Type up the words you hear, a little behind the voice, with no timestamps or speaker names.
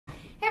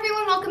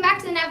everyone, welcome back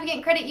to the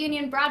Navigant Credit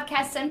Union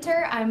Broadcast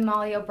Center. I'm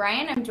Molly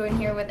O'Brien. I'm joined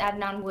here with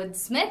Adnan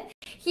Wood-Smith.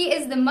 He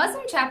is the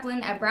Muslim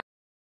chaplain at Brown,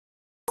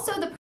 also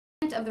the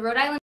president of the Rhode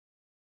Island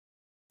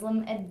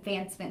Muslim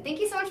Advancement. Thank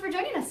you so much for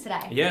joining us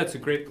today. Yeah, it's a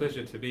great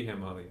pleasure to be here,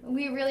 Molly.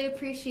 We really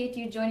appreciate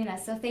you joining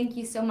us, so thank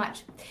you so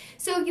much.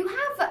 So you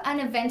have an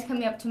event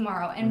coming up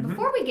tomorrow, and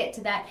before we get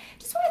to that,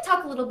 just want to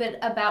talk a little bit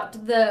about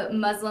the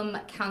Muslim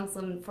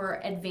Council for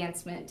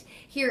Advancement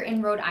here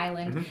in Rhode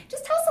Island.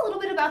 Just tell us a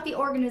little bit about the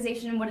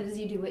organization and what it is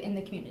you do in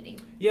the community.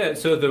 Yeah,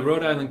 so the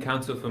Rhode Island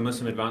Council for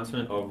Muslim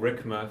Advancement, or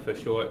RICMA for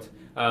short,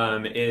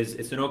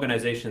 it's an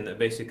organization that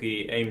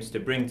basically aims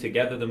to bring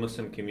together the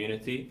Muslim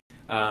community,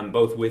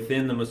 both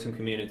within the Muslim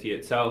community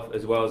itself,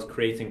 as well as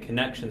creating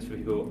connections for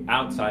people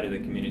outside of the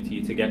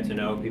community to get to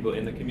know people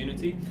in the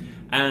community,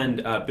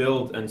 and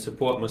build and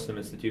support Muslim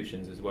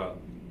institutions as well.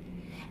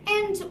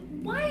 And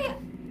why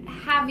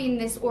having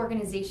this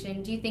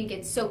organization, do you think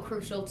it's so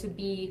crucial to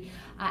be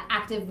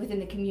active within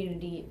the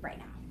community right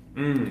now?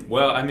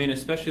 Well, I mean,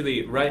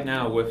 especially right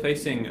now, we're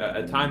facing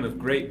a time of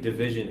great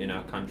division in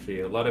our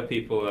country. A lot of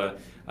people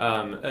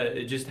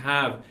just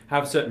have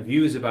certain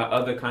views about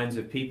other kinds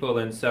of people,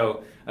 and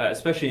so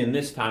especially in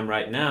this time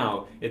right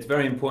now, it's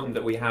very important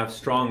that we have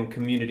strong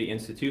community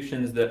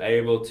institutions that are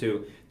able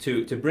to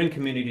bring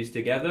communities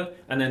together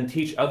and then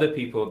teach other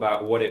people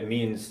about what it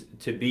means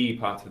to be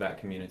part of that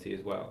community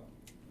as well.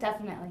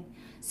 Definitely.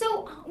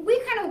 So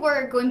we kind of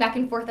were going back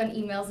and forth on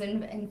emails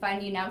and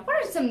finding out what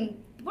are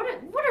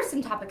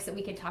some topics that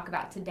we could talk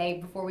about today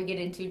before we get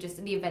into just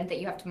the event that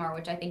you have tomorrow,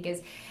 which I think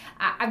is,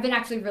 I've been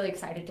actually really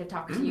excited to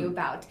talk to you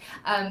about,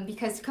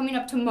 because coming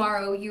up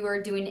tomorrow you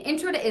are doing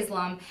Intro to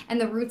Islam and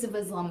the Roots of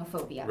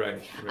Islamophobia.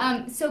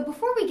 Right. So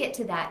before we get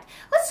to that,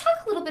 let's talk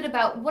a little bit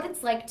about what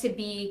it's like to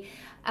be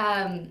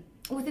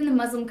within the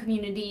Muslim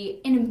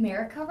community in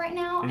America right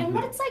now, and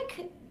what it's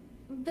like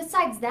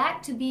besides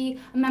that to be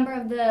a member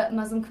of the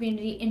Muslim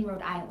community in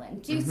Rhode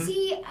Island. Do you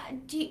see,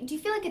 do you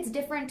feel like it's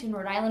different in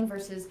Rhode Island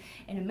versus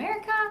in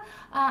America?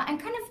 And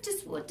kind of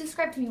just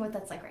describe to me what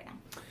that's like right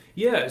now.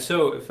 Yeah,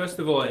 so first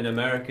of all, in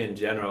America in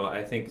general,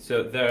 I think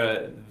so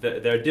there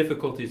are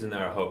difficulties and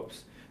there are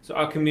hopes. So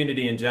our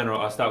community in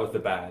general, I'll start with the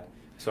bad,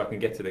 so I can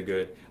get to the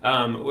good.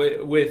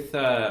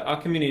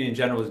 Our community in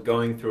general is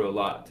going through a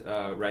lot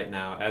right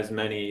now, as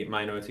many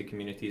minority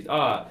communities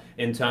are,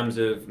 in terms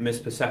of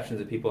misperceptions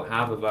that people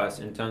have of us,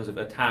 in terms of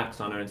attacks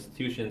on our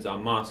institutions, our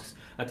mosques,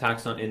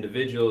 attacks on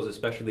individuals,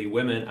 especially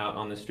women out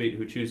on the street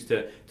who choose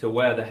to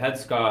wear the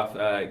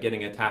headscarf,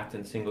 getting attacked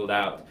and singled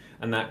out,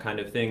 and that kind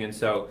of thing. And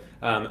so,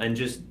 and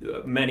just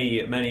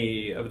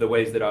many of the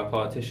ways that our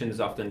politicians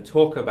often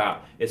talk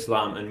about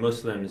Islam and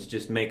Muslims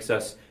just makes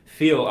us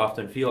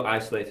often feel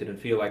isolated and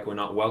feel like we're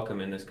not welcome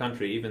in this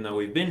country, even though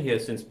we've been here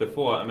since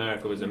before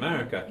America was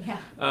America. Yeah.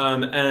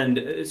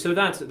 And so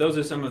those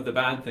are some of the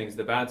bad things,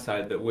 the bad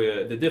side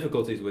the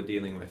difficulties we're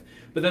dealing with.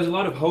 But there's a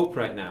lot of hope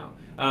right now,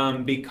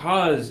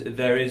 because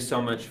there is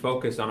so much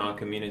focus on our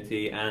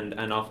community,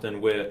 and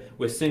often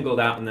we're singled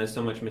out and there's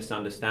so much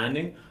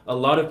misunderstanding. A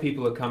lot of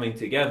people are coming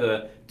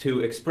together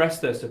to express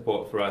their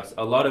support for us.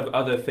 A lot of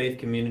other faith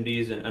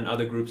communities and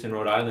other groups in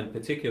Rhode Island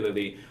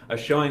particularly are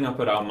showing up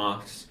at our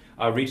mosques,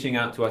 are reaching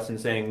out to us and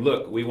saying,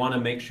 look, we want to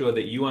make sure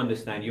that you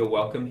understand you're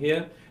welcome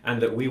here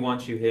and that we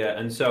want you here.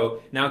 And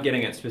so now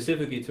getting it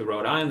specifically to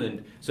Rhode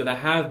Island, so there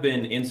have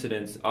been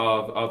incidents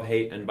of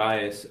hate and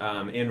bias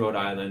in Rhode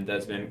Island.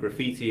 There's been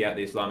graffiti at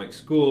the Islamic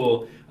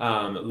school,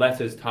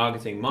 letters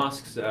targeting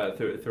mosques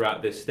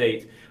throughout this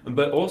state.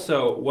 But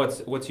also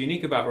what's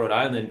unique about Rhode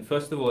Island,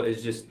 first of all,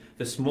 is just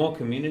the small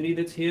community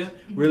that's here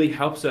really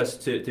helps us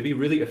to be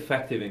really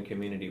effective in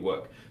community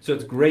work. So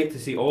it's great to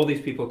see all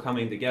these people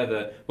coming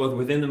together, both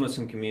within the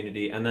Muslim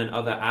community and then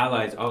other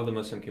allies of the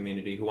Muslim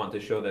community who want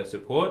to show their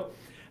support.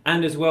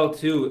 And as well,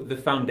 too, the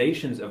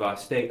foundations of our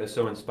state are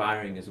so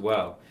inspiring as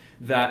well.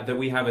 That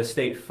we have a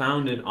state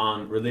founded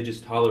on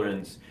religious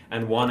tolerance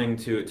and wanting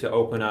to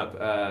open up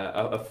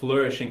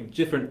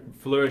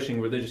different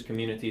flourishing religious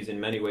communities in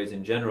many ways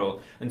in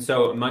general. And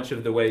so much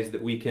of the ways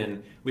that we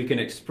can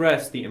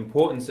express the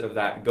importance of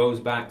that goes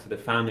back to the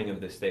founding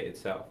of the state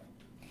itself.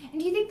 And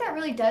do you think that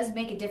really does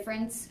make a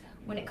difference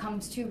when it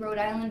comes to Rhode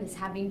Island, is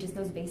having just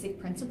those basic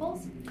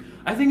principles?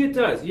 I think it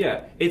does,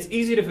 yeah. It's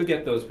easy to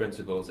forget those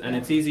principles, and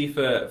it's easy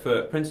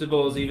for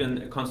principles,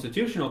 even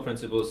constitutional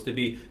principles, to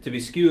be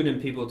skewed and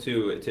people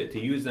to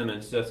use them in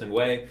a certain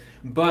way.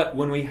 But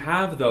when we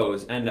have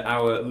those, and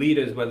our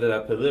leaders, whether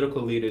they're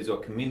political leaders or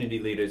community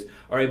leaders,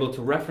 are able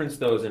to reference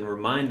those and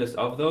remind us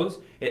of those,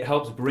 it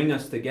helps bring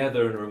us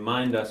together and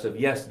remind us of,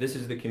 yes, this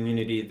is the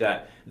community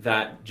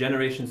that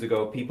generations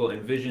ago people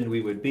envisioned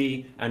we would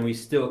be, and we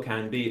still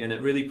can be, and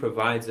it really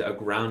provides a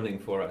grounding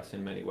for us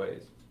in many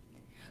ways.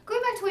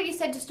 Going back to what you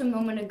said just a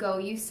moment ago,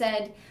 you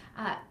said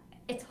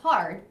it's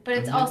hard, but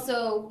it's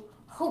also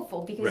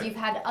hopeful because Right.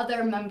 you've had other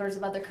members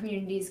of other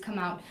communities come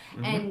out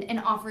and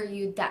offer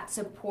you that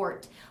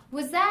support.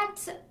 Was that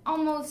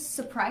almost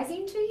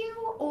surprising to you?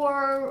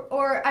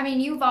 Or I mean,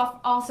 you've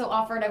also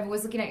offered, I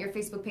was looking at your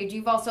Facebook page,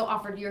 you've also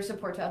offered your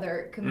support to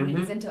other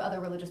communities and to other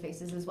religious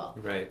spaces as well.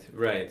 Right,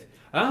 right.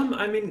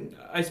 I mean,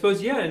 I suppose,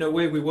 yeah, in a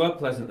way we were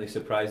pleasantly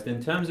surprised in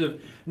terms of,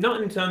 not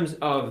in terms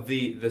of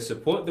the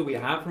support that we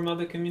have from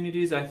other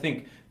communities. I think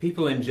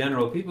people in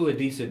general, people are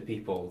decent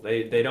people.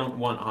 They don't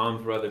want harm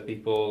for other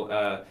people.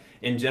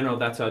 In general,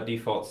 that's our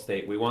default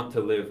state. We want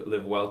to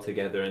live well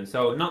together. And so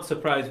not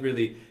surprised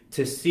really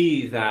to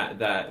see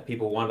that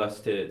people want us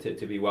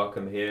to be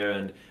welcome here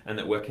and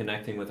that we're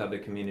connecting with other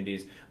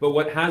communities. But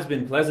what has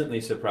been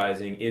pleasantly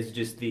surprising is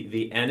just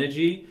the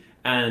energy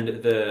and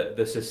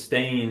the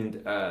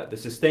sustained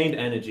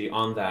energy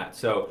on that.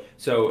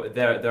 So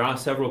there are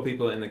several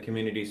people in the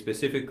community,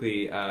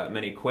 specifically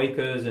many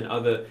Quakers and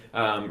other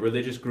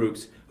religious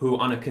groups, who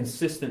on a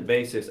consistent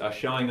basis are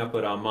showing up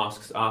at our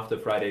mosques after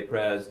Friday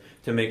prayers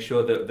to make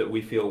sure that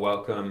we feel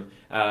welcome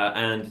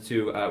and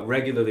to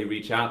regularly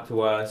reach out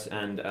to us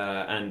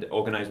and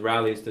organize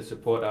rallies to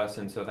support us,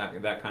 and so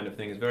that kind of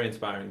thing is very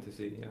inspiring to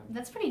see. Yeah.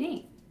 That's pretty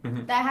neat.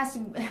 That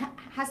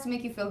has to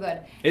make you feel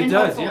good. It and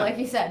does, hopeful, yeah. like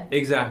you said.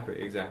 Exactly,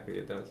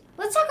 it does.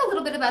 Let's talk a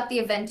little bit about the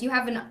event. You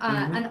have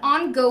an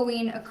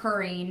ongoing,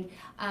 occurring,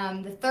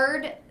 the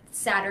third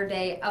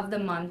Saturday of the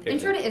month,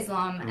 Intro to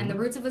Islam and the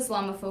Roots of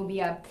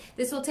Islamophobia.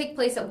 This will take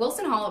place at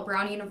Wilson Hall at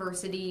Brown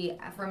University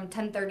from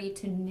 10:30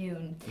 to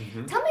noon.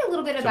 Tell me a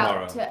little bit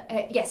about...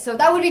 yes, so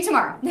that would be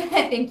tomorrow.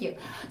 Thank you.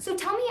 So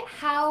tell me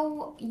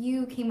how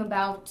you came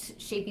about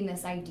shaping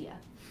this idea.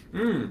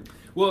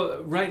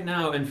 Well, right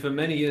now, and for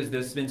many years,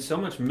 there's been so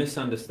much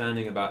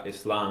misunderstanding about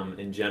Islam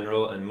in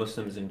general and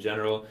Muslims in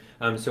general.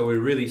 So we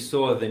really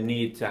saw the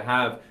need to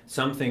have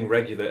something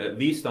regular, at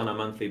least on a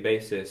monthly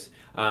basis,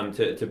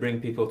 to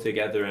bring people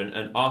together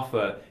and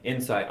offer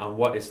insight on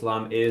what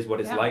Islam is,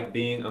 what it's like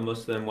being a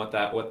Muslim, what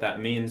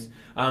that means.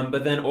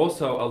 But then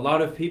also, a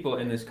lot of people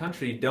in this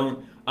country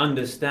don't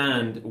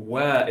understand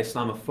where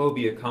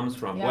Islamophobia comes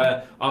from,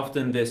 where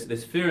often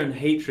this fear and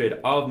hatred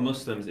of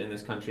Muslims in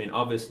this country and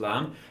of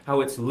Islam,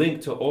 how it's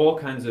linked to all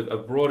kinds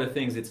of broader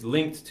things. It's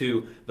linked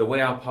to the way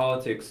our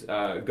politics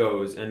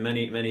goes, and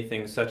many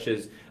things, such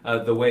as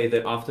the way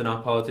that often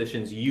our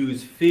politicians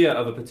use fear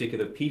of a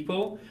particular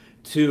people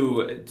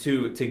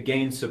to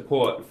gain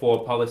support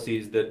for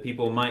policies that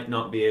people might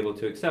not be able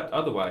to accept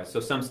otherwise.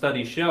 So some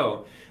studies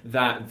show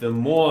that the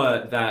more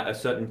that a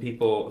certain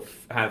people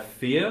have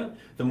fear,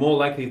 the more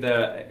likely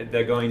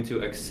they're going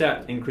to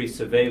accept increased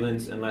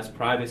surveillance and less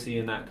privacy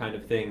and that kind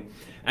of thing.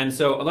 And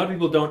so a lot of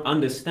people don't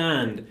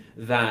understand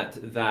that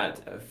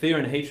fear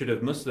and hatred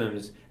of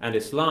Muslims and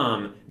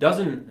Islam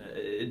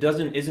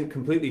isn't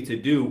completely to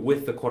do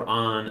with the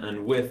Quran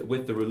and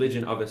with the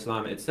religion of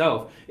Islam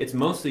itself. It's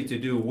mostly to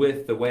do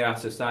with the way our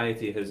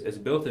society has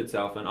built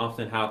itself, and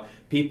often how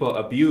people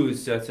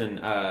abuse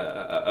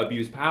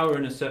power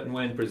in a certain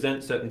way and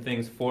present certain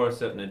things for a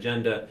certain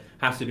agenda.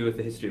 Has to do with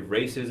the history of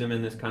racism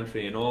in this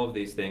country and all of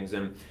these things.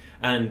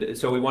 And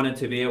so we wanted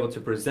to be able to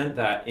present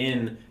that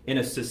in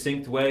a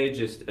succinct way,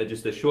 just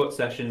a short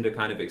session to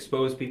kind of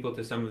expose people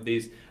to some of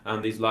these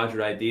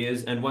larger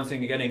ideas. And once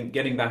again,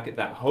 getting back at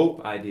that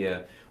hope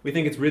idea, we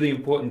think it's really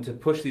important to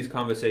push these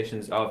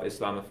conversations of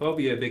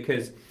Islamophobia,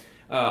 because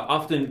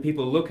often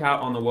people look out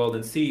on the world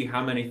and see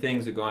how many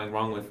things are going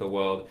wrong with the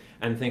world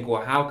and think,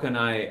 well, how can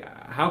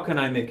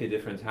I make a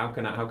difference? How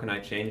can I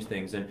change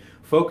things? And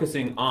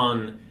focusing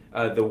on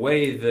the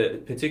way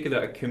that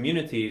particular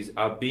communities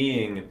are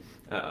being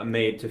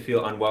made to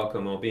feel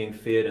unwelcome or being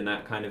feared and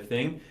that kind of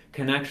thing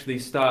can actually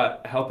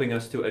start helping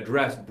us to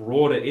address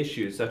broader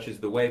issues, such as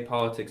the way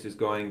politics is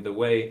going, the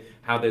way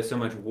how there's so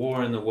much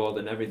war in the world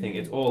and everything.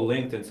 It's all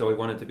linked, and so we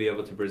wanted to be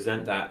able to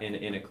present that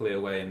in a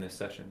clear way in this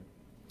session.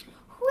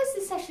 Who is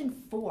this session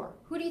for?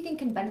 Who do you think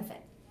can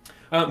benefit?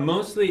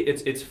 Mostly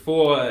it's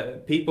for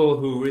people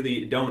who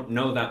really don't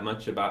know that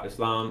much about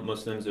Islam,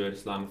 Muslims, or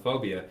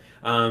Islamophobia.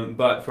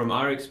 But from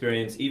our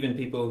experience, even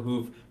people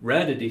who've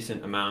read a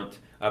decent amount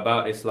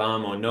about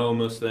Islam or know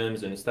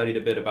Muslims and studied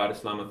a bit about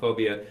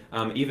Islamophobia,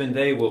 even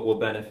they will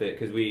benefit,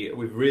 because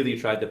we've really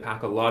tried to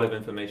pack a lot of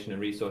information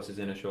and resources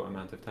in a short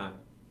amount of time.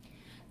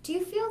 Do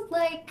you feel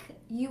like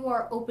you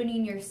are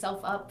opening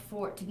yourself up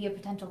to be a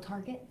potential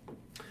target?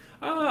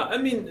 I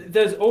mean,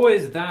 there's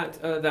always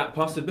that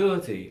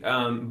possibility,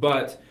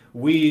 but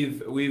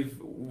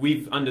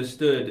we've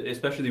understood,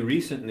 especially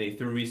recently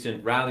through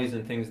recent rallies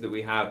and things that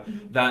we have,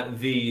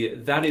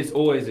 that is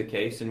always the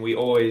case, and we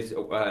always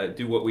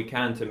do what we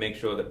can to make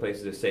sure that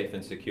places are safe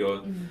and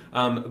secure.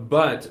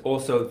 But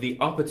also the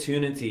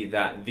opportunity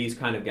that these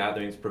kind of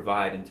gatherings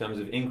provide in terms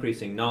of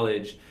increasing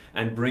knowledge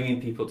and bringing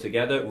people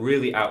together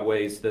really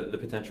outweighs the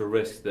potential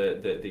risks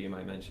that you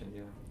might mention.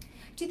 Yeah.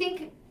 Do you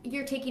think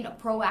you're taking a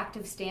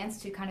proactive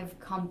stance to kind of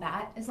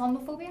combat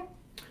Islamophobia?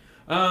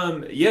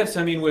 Yes,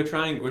 I mean we're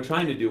trying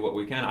to do what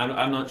we can.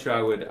 I'm not sure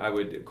I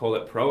would call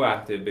it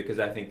proactive, because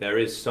I think there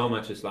is so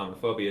much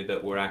Islamophobia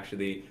that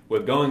we're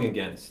going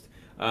against.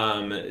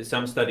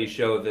 Some studies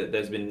show that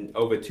there's been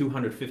over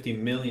 $250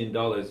 million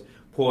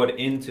poured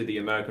into the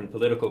American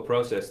political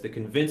process to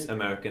convince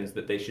Americans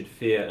that they should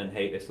fear and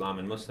hate Islam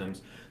and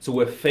Muslims. So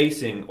we're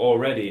facing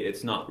already,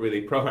 it's not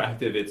really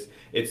proactive,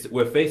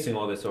 we're facing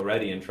all this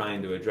already and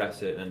trying to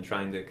address it and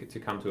trying to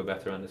come to a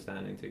better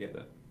understanding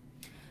together.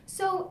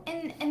 So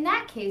in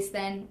that case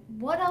then,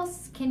 what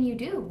else can you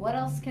do? What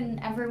else can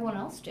everyone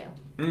else do?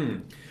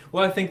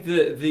 Well, I think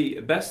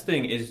the best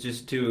thing is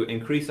just to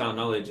increase our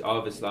knowledge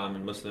of Islam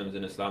and Muslims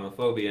and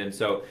Islamophobia, and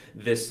so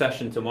this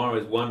session tomorrow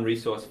is one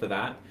resource for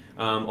that.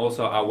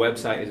 Also, our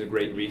website is a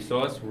great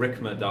resource,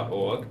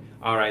 ricma.org,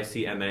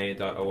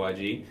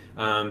 ricma.org.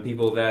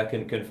 People there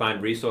can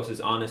find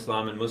resources on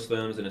Islam and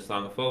Muslims and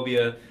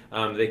Islamophobia.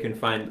 They can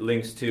find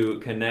links to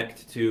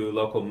connect to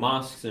local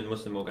mosques and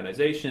Muslim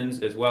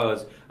organizations, as well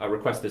as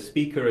request a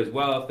speaker as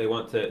well if they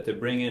want to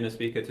bring in a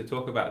speaker to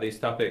talk about these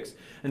topics.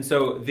 And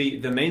so the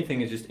main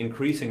thing is just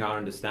increasing our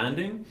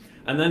understanding.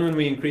 And then when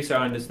we increase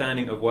our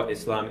understanding of what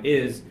Islam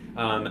is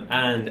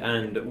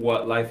and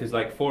what life is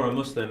like for a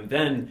Muslim,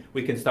 then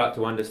we can start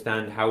to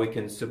understand how we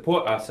can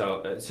support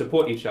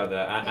each other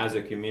as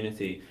a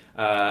community,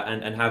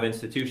 and have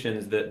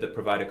institutions that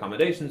provide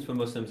accommodations for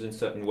Muslims in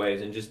certain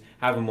ways, and just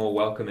have a more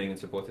welcoming and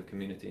supportive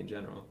community in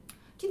general.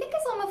 Do you think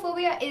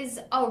Islamophobia is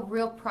a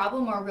real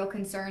problem or a real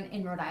concern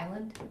in Rhode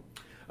Island?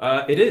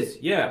 It is,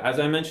 yeah. As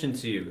I mentioned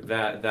to you,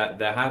 that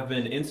there have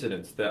been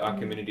incidents that our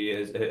community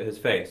has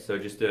faced. So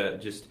just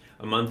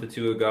a month or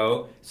two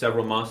ago,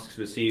 several mosques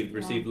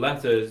received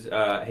letters,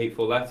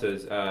 hateful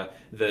letters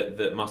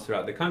that mosques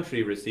throughout the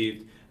country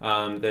received.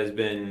 There's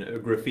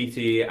been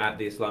graffiti at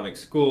the Islamic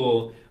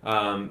school,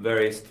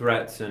 various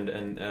threats, and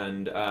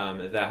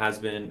there has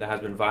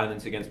been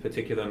violence against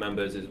particular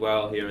members as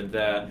well here and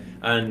there.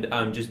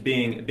 And just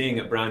being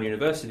at Brown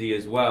University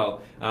as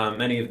well,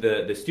 many of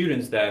the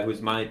students there,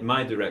 who's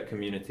my direct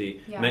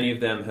community, many of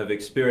them have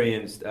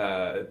experienced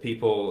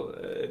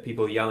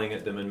people yelling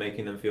at them and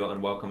making them feel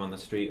unwelcome on the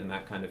street and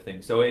that kind of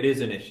thing. So it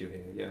is an issue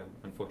here, yeah,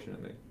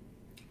 unfortunately.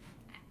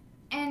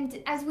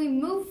 And as we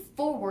move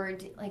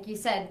forward, like you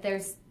said,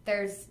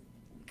 there's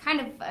kind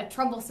of a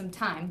troublesome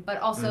time, but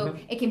also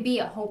it can be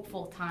a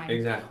hopeful time.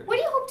 Exactly. What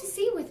do you hope to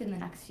see within the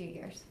next few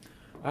years?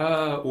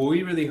 Well,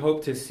 we really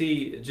hope to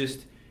see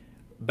just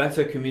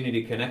better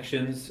community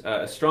connections,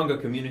 a stronger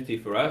community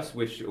for us,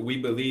 which we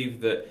believe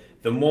that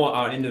the more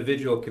our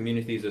individual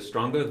communities are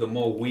stronger, the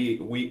more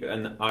we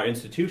and our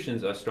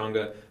institutions are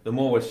stronger, the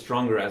more we're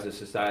stronger as a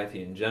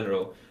society in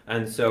general.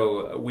 And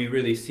so we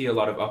really see a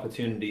lot of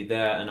opportunity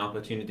there, an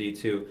opportunity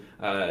to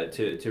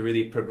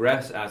really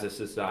progress as a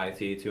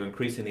society, to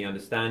increasing the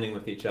understanding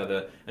with each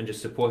other and just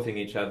supporting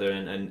each other,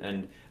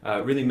 and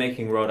really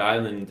making Rhode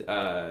Island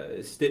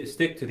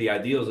stick to the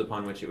ideals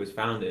upon which it was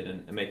founded,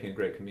 and making a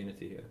great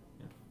community here.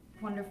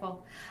 Yeah.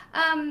 Wonderful.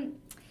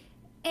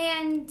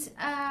 And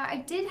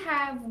I did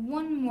have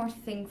one more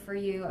thing for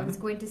you. I was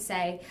going to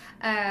say,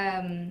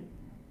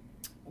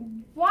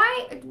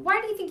 why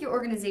do you think your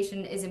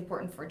organization is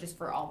important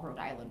for all Rhode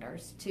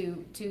Islanders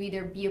to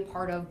either be a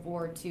part of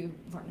or to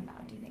learn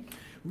about, do you think?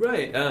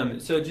 Right.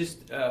 So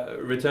just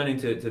returning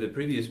to the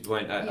previous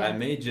point I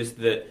made, just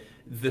that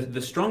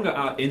the stronger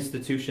our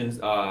institutions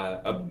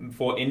are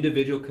for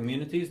individual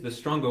communities, the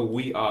stronger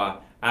we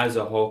are as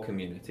a whole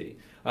community.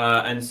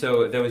 And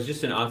so there was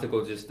just an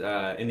article just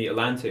in the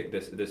Atlantic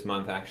this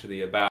month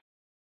actually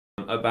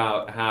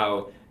about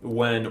how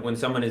when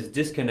someone is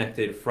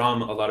disconnected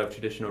from a lot of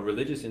traditional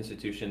religious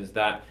institutions,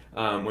 that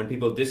when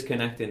people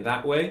disconnect in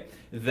that way,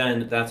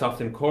 then that's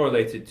often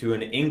correlated to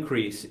an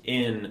increase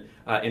in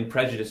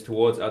prejudice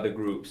towards other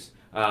groups.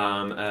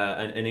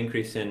 An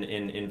increase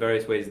in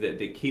various ways that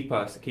keep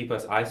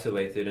us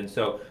isolated. And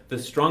so the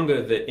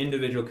stronger the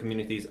individual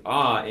communities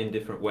are in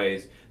different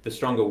ways, the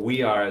stronger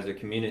we are as a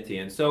community.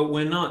 And so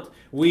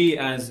we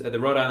as the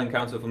Rhode Island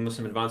Council for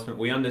Muslim Advancement,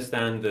 we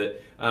understand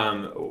that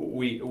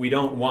we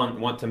don't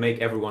want to make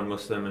everyone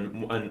Muslim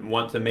and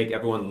want to make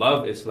everyone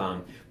love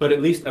Islam, but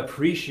at least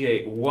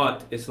appreciate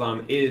what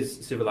Islam is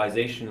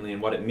civilizationally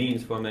and what it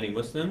means for many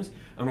Muslims.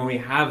 And when we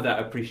have that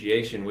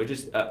appreciation, we're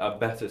just a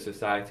better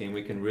society, and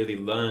we can really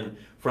learn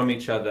from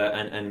each other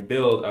and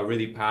build a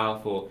really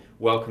powerful,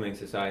 welcoming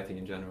society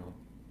in general.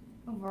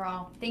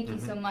 Overall, thank you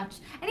so much.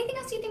 Anything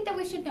else you think that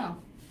we should know?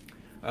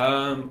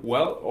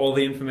 Well, all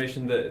the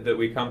information that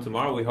we come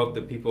tomorrow, we hope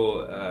that people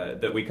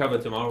that we cover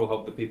tomorrow, we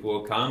hope that people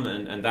will come,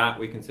 and that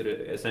we consider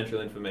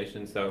essential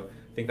information. So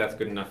I think that's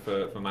good enough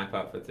for my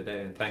part for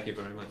today, and thank you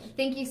very much.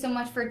 Thank you so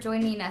much for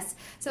joining us.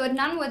 So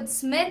Adnan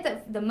Wood-Smith,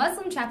 the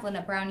Muslim chaplain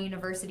at Brown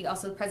University,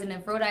 also the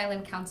president of Rhode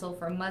Island Council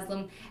for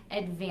Muslim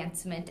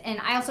Advancement. And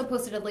I also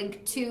posted a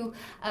link to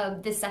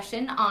this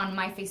session on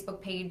my Facebook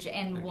page,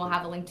 and we'll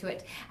have a link to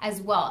it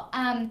as well.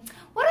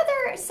 What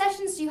other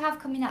sessions do you have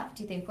coming up,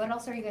 do you think? What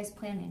else are you guys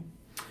planning?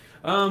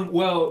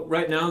 Well,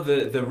 right now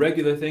the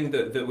regular thing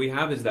that we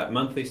have is that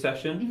monthly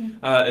session.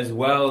 As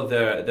well,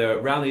 there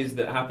are rallies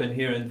that happen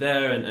here and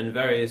there, and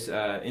various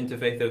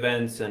interfaith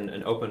events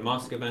and open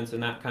mosque events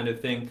and that kind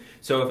of thing.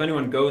 So if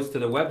anyone goes to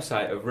the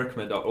website of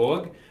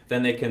ricma.org,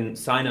 then they can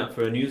sign up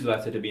for a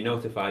newsletter to be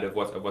notified of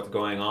what's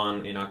going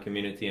on in our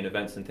community and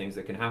events and things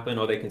that can happen,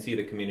 or they can see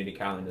the community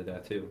calendar there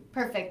too.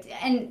 Perfect.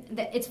 And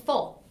it's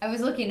full. I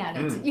was looking at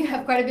it. You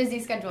have quite a busy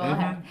schedule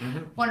ahead.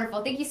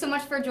 Wonderful. Thank you so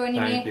much for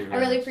joining me. I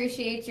really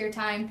appreciate your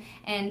time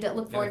and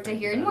look forward to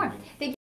hearing more. Thank you.